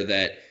factor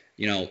that,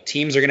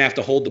 teams are going to have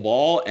to hold the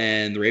ball,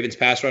 and the Ravens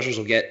pass rushers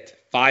will get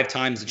 5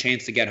 times the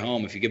chance to get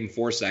home if you give them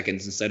 4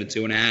 seconds instead of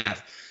 2.5.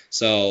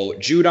 So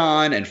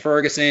Judon and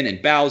Ferguson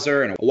and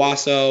Bowser and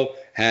Owasso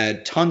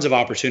had tons of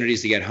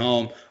opportunities to get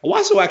home.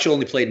 Owasso actually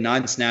only played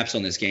 9 snaps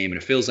on this game,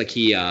 and it feels like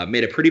he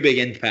made a pretty big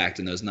impact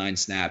in those 9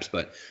 snaps.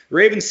 But the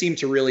Ravens seem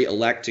to really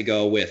elect to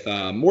go with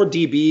more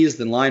DBs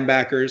than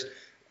linebackers.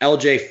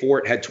 LJ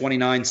Fort had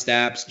 29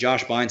 snaps.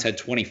 Josh Bynes had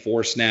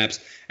 24 snaps,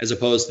 as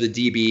opposed to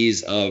the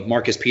DBs of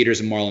Marcus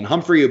Peters and Marlon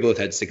Humphrey, who both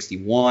had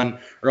 61.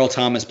 Earl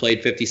Thomas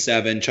played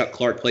 57. Chuck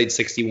Clark played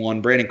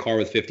 61. Brandon Carr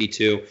with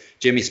 52.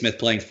 Jimmy Smith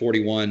playing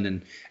 41.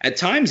 And at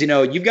times,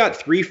 you've got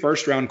 3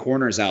 first-round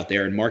corners out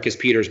there, and Marcus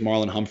Peters,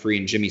 Marlon Humphrey,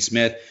 and Jimmy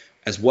Smith,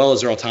 as well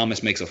as Earl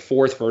Thomas makes a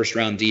 4th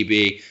first-round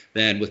DB.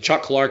 Then with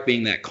Chuck Clark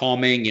being that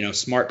calming,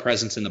 smart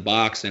presence in the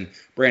box, and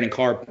Brandon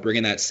Carr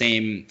bringing that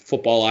same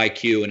football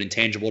IQ and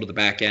intangible to the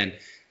back end,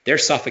 they're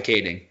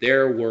suffocating.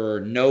 There were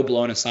no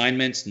blown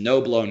assignments,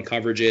 no blown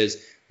coverages.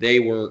 They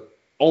were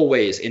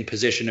always in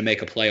position to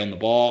make a play on the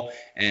ball,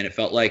 and it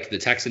felt like the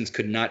Texans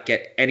could not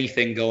get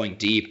anything going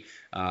deep.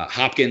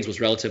 Hopkins was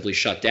relatively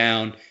shut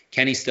down.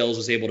 Kenny Stills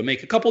was able to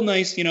make a couple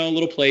nice,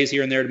 little plays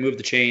here and there to move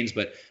the chains,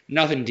 but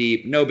nothing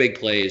deep, no big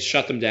plays,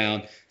 shut them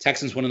down.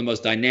 Texans, one of the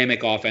most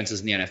dynamic offenses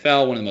in the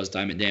NFL, one of the most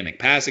dynamic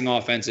passing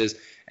offenses,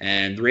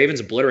 and the Ravens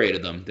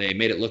obliterated them. They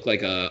made it look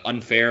like a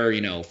unfair,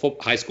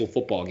 high school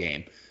football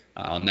game.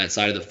 On that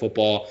side of the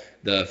football,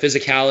 the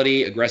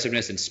physicality,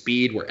 aggressiveness, and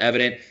speed were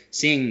evident.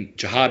 Seeing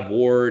Jihad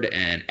Ward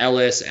and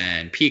Ellis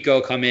and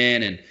Pico come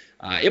in and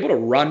able to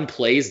run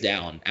plays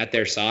down at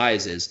their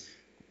size is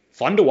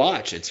fun to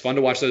watch. It's fun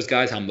to watch those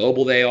guys, how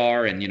mobile they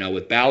are, and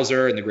with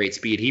Bowser and the great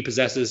speed he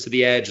possesses to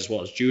the edge, as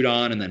well as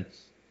Judon, and then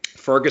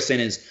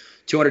Ferguson is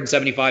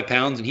 275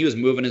 pounds, and he was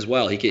moving as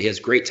well. He has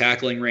great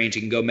tackling range.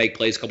 He can go make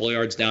plays a couple of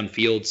yards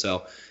downfield,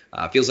 so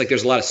it feels like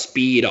there's a lot of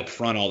speed up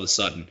front all of a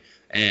sudden,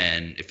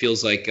 and it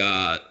feels like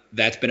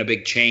that's been a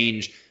big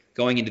change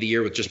going into the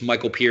year with just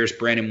Michael Pierce,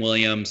 Brandon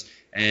Williams,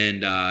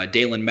 and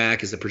Dalen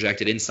Mack as the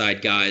projected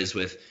inside guys,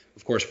 with,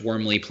 of course,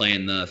 Wormley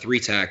playing the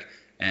 3-tech.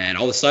 And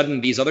all of a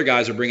sudden, these other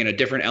guys are bringing a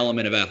different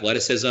element of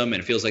athleticism, and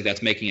it feels like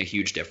that's making a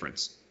huge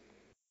difference.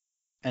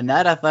 And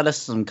that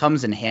athleticism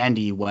comes in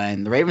handy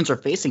when the Ravens are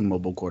facing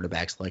mobile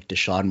quarterbacks like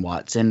Deshaun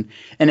Watson.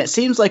 And it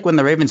seems like when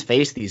the Ravens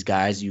face these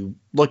guys, you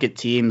look at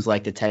teams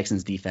like the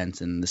Texans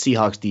defense and the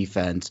Seahawks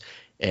defense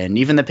and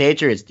even the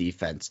Patriots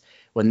defense.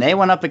 When they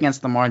went up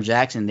against Lamar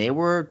Jackson, they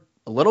were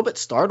a little bit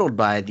startled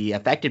by the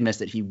effectiveness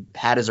that he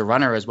had as a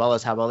runner, as well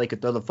as how well he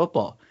could throw the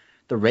football.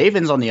 The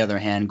Ravens, on the other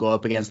hand, go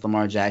up against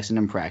Lamar Jackson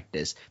in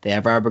practice. They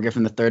have Robert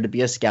Griffin III to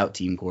be a scout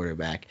team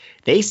quarterback.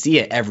 They see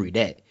it every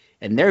day.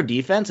 And their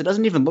defense, it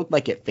doesn't even look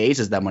like it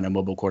phases them when a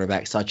mobile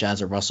quarterback such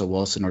as a Russell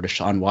Wilson or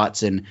Deshaun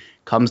Watson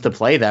comes to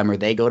play them, or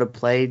they go to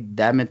play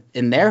them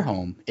in their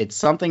home. It's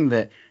something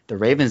that the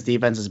Ravens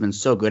defense has been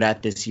so good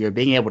at this year,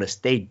 being able to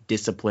stay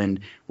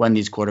disciplined when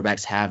these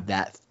quarterbacks have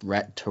that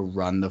threat to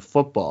run the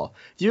football.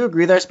 Do you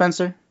agree there,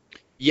 Spencer?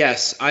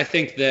 Yes, I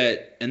think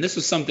that, and this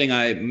was something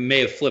I may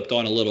have flipped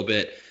on a little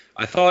bit.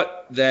 I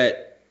thought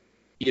that,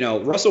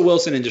 Russell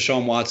Wilson and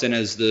Deshaun Watson,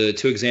 as the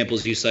 2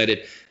 examples you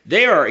cited,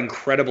 they are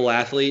incredible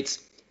athletes.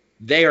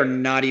 They are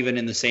not even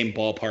in the same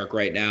ballpark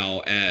right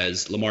now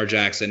as Lamar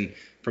Jackson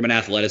from an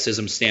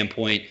athleticism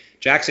standpoint.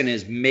 Jackson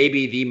is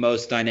maybe the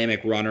most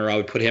dynamic runner. I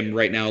would put him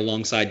right now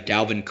alongside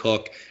Dalvin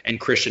Cook and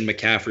Christian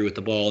McCaffrey with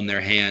the ball in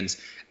their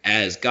hands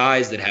as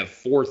guys that have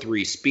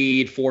 4.3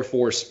 speed,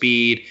 4.4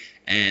 speed,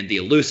 and the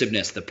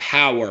elusiveness, the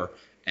power,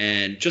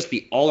 and just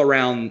the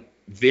all-around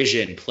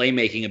vision,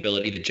 playmaking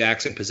ability that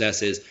Jackson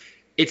possesses.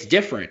 It's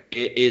different.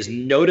 It is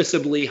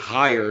noticeably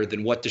higher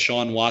than what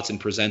Deshaun Watson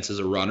presents as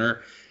a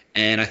runner.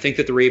 And I think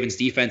that the Ravens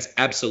defense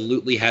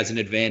absolutely has an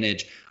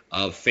advantage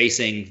of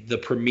facing the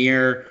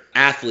premier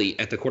athlete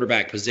at the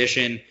quarterback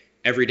position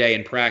every day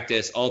in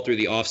practice, all through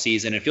the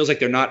offseason. It feels like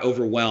they're not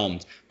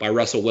overwhelmed by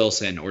Russell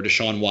Wilson or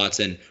Deshaun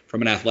Watson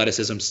from an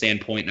athleticism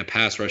standpoint and a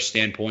pass rush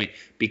standpoint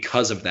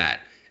because of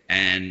that.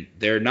 And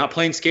they're not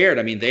playing scared.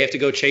 I mean, they have to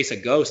go chase a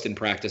ghost in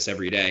practice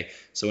every day.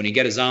 So when you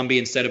get a zombie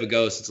instead of a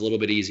ghost, it's a little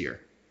bit easier.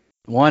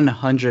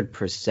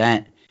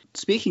 100%.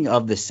 Speaking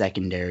of the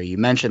secondary, you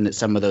mentioned that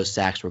some of those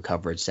sacks were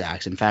covered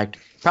sacks. In fact,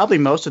 probably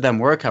most of them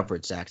were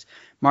covered sacks.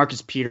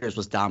 Marcus Peters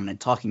was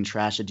dominant, talking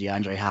trash to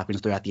DeAndre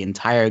Hopkins throughout the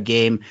entire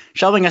game,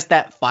 showing us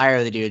that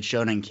fire that he had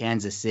shown in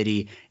Kansas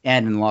City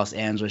and in Los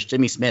Angeles.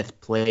 Jimmy Smith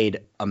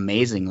played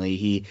amazingly.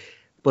 He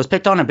was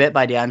picked on a bit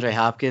by DeAndre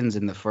Hopkins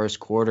in the first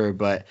quarter,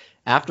 but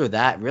after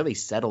that really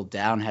settled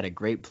down, had a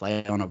great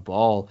play on a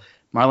ball.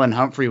 Marlon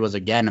Humphrey was,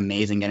 again,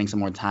 amazing, getting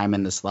some more time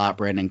in the slot.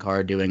 Brandon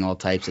Carr doing all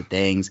types of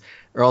things.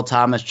 Earl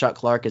Thomas, Chuck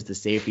Clark as the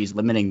safeties,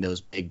 limiting those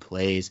big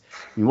plays.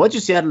 I mean, what did you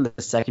see out of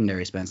the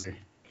secondary, Spencer?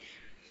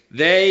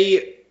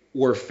 They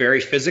were very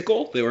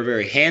physical. They were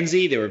very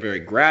handsy. They were very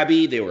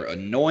grabby. They were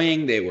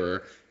annoying. They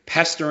were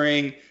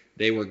pestering.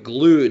 They were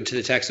glued to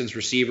the Texans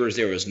receivers.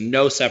 There was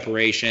no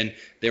separation.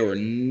 There were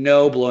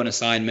no blown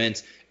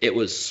assignments. It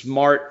was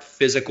smart,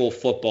 physical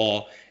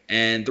football.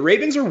 And the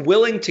Ravens are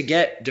willing to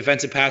get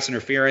defensive pass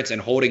interference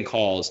and holding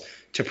calls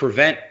to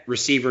prevent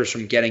receivers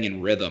from getting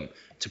in rhythm,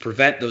 to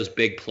prevent those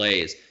big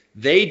plays.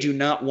 They do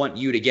not want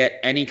you to get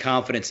any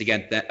confidence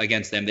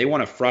against them. They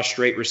want to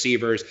frustrate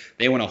receivers.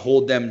 They want to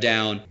hold them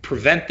down,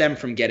 prevent them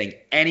from getting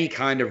any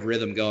kind of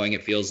rhythm going,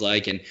 it feels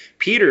like. And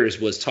Peters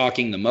was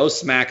talking the most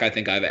smack I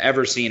think I've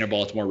ever seen a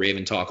Baltimore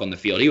Raven talk on the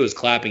field. He was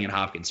clapping in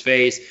Hopkins'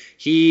 face.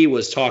 He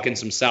was talking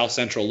some South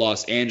Central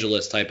Los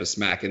Angeles type of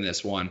smack in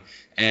this one,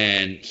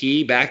 and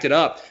he backed it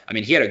up. I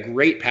mean, he had a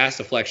great pass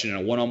deflection and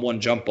a one-on-one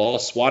jump ball,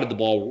 swatted the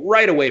ball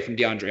right away from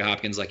DeAndre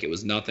Hopkins like it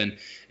was nothing.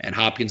 And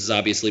Hopkins is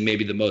obviously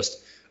maybe the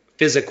most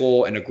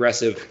physical and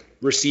aggressive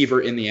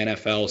receiver in the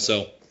NFL.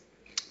 So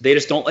they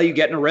just don't let you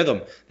get in a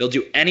rhythm. They'll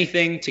do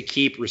anything to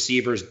keep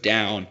receivers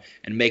down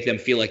and make them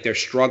feel like they're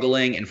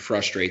struggling and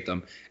frustrate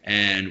them.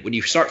 And when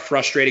you start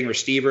frustrating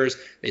receivers,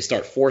 they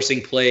start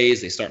forcing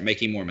plays, they start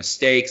making more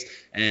mistakes,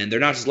 and they're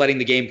not just letting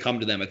the game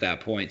come to them at that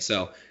point.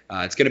 So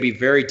it's going to be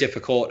very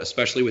difficult,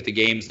 especially with the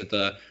games that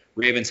the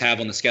Ravens have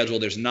on the schedule.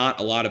 There's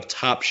not a lot of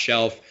top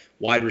shelf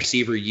wide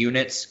receiver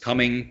units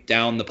coming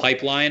down the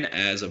pipeline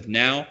as of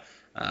now.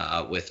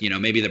 With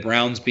maybe the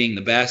Browns being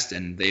the best,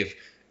 and they've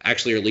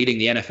actually are leading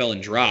the NFL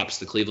in drops,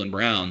 the Cleveland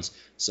Browns.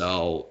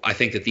 So I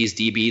think that these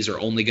DBs are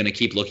only going to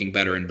keep looking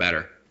better and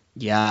better.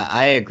 Yeah,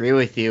 I agree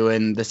with you.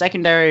 And the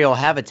secondary will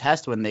have a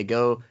test when they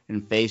go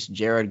and face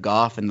Jared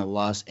Goff and the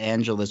Los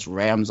Angeles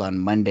Rams on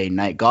Monday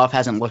night. Goff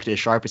hasn't looked as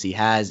sharp as he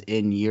has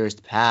in years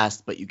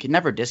past, but you can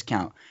never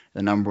discount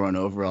the number one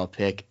overall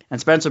pick.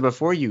 And Spencer,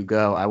 before you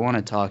go, I want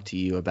to talk to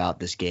you about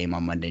this game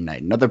on Monday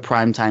night. Another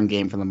primetime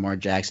game for Lamar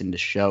Jackson to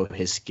show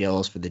his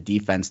skills, for the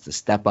defense to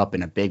step up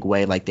in a big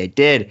way like they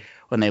did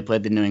when they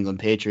played the New England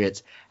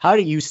Patriots. How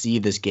do you see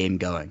this game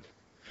going?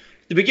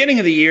 The beginning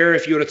of the year,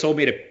 if you would have told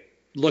me to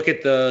look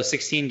at the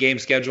 16-game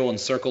schedule and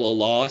circle a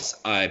loss,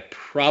 I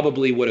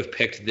probably would have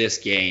picked this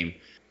game.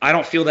 I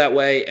don't feel that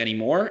way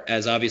anymore,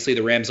 as obviously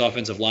the Rams'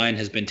 offensive line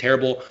has been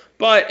terrible.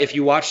 But if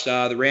you watched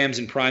the Rams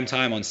in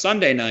primetime on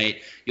Sunday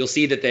night, you'll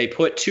see that they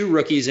put two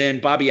rookies in,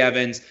 Bobby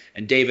Evans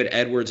and David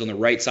Edwards, on the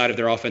right side of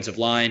their offensive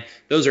line.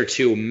 Those are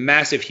two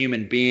massive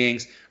human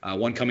beings,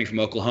 one coming from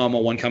Oklahoma,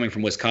 one coming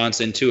from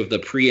Wisconsin, two of the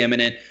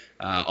preeminent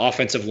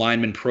offensive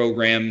lineman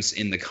programs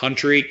in the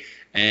country.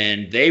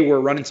 And they were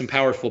running some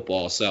power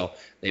football, so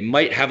they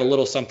might have a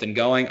little something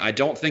going. I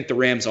don't think the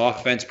Rams'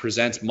 offense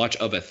presents much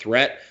of a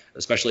threat,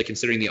 especially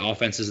considering the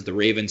offenses that the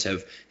Ravens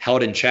have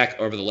held in check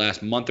over the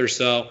last month or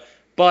so.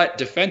 But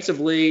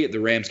defensively, the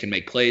Rams can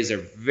make plays. They're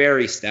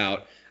very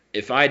stout.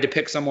 If I had to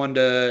pick someone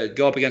to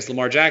go up against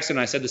Lamar Jackson,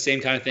 I said the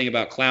same kind of thing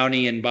about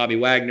Clowney and Bobby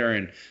Wagner,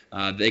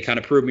 and they kind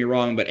of proved me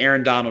wrong. But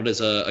Aaron Donald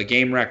is a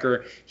game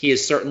wrecker. He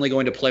is certainly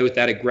going to play with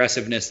that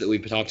aggressiveness that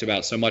we've talked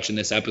about so much in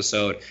this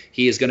episode.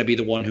 He is going to be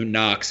the one who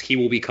knocks. He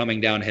will be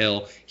coming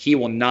downhill. He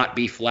will not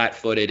be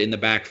flat-footed in the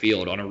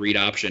backfield on a read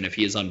option if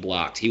he is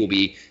unblocked. He will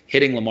be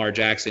hitting Lamar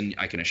Jackson.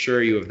 I can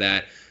assure you of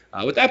that.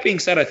 With that being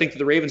said, I think that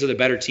the Ravens are the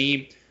better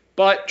team,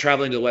 but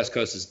traveling to the West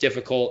Coast is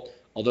difficult,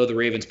 although the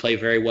Ravens play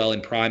very well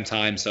in prime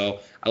time. So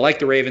I like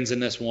the Ravens in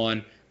this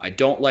one. I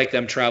don't like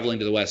them traveling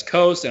to the West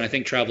Coast, and I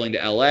think traveling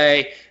to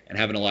L.A. and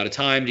having a lot of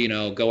time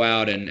to, go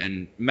out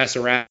and mess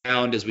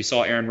around, as we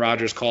saw Aaron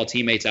Rodgers call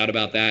teammates out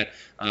about that,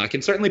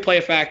 can certainly play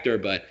a factor.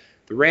 But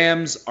the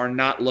Rams are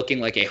not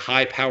looking like a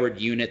high-powered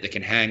unit that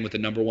can hang with the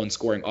number one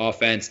scoring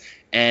offense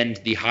and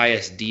the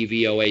highest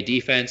DVOA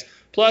defense.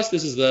 Plus,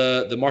 this is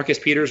the Marcus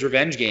Peters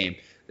revenge game.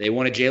 They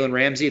wanted Jalen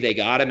Ramsey, they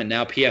got him, and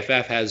now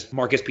PFF has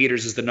Marcus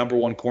Peters as the number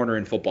one corner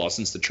in football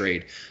since the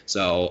trade.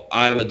 So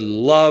I would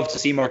love to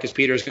see Marcus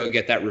Peters go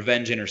get that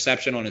revenge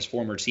interception on his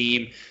former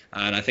team,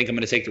 and I think I'm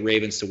going to take the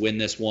Ravens to win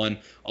this one.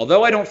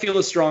 Although I don't feel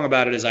as strong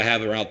about it as I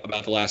have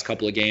about the last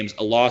couple of games,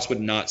 a loss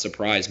would not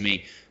surprise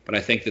me, but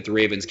I think that the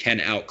Ravens can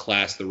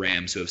outclass the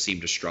Rams, who have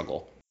seemed to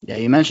struggle. Yeah,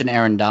 you mentioned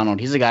Aaron Donald.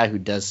 He's a guy who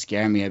does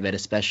scare me a bit,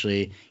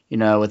 especially,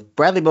 with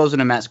Bradley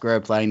Bozeman and Matt Square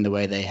playing the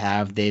way they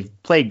have. They've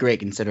played great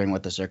considering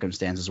what the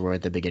circumstances were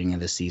at the beginning of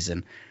the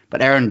season.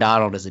 But Aaron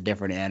Donald is a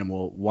different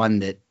animal, one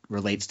that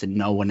relates to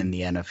no one in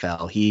the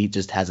NFL. He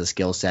just has a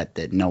skill set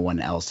that no one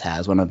else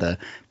has. One of the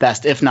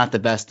best, if not the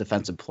best,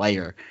 defensive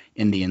player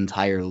in the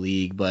entire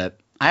league. But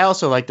I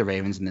also like the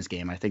Ravens in this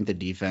game. I think the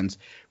defense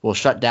will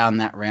shut down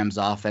that Rams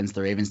offense.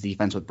 The Ravens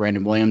defense with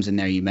Brandon Williams in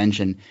there, you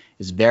mentioned,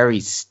 is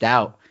very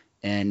stout.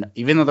 And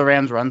even though the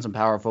Rams run some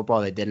power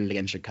football, they did it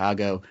against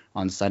Chicago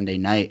on Sunday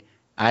night.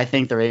 I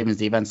think the Ravens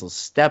defense will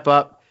step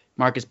up.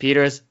 Marcus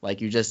Peters,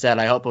 like you just said,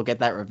 I hope he'll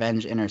get that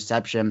revenge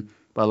interception.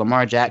 But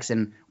Lamar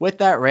Jackson, with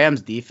that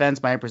Rams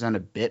defense, might present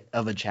a bit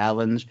of a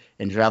challenge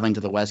in traveling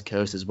to the West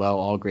Coast as well.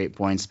 All great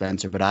points,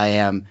 Spencer. But I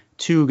am,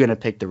 too, going to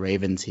pick the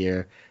Ravens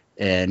here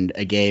in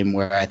a game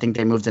where I think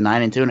they move to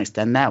 9-2 and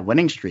extend that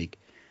winning streak.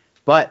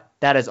 But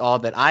that is all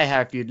that I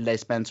have for you today,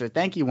 Spencer.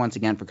 Thank you once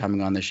again for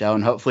coming on the show.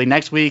 And hopefully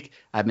next week,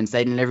 I've been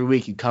saying it every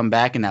week, you come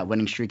back and that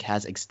winning streak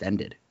has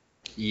extended.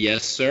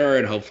 Yes, sir.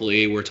 And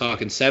hopefully we're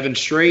talking 7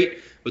 straight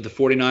with the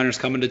 49ers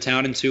coming to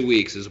town in 2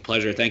 weeks. It was a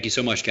pleasure. Thank you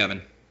so much,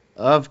 Kevin.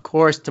 Of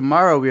course,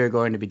 tomorrow we are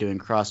going to be doing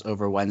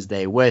Crossover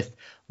Wednesday with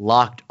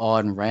Locked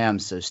On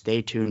Rams. So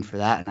stay tuned for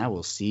that, and I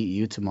will see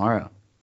you tomorrow.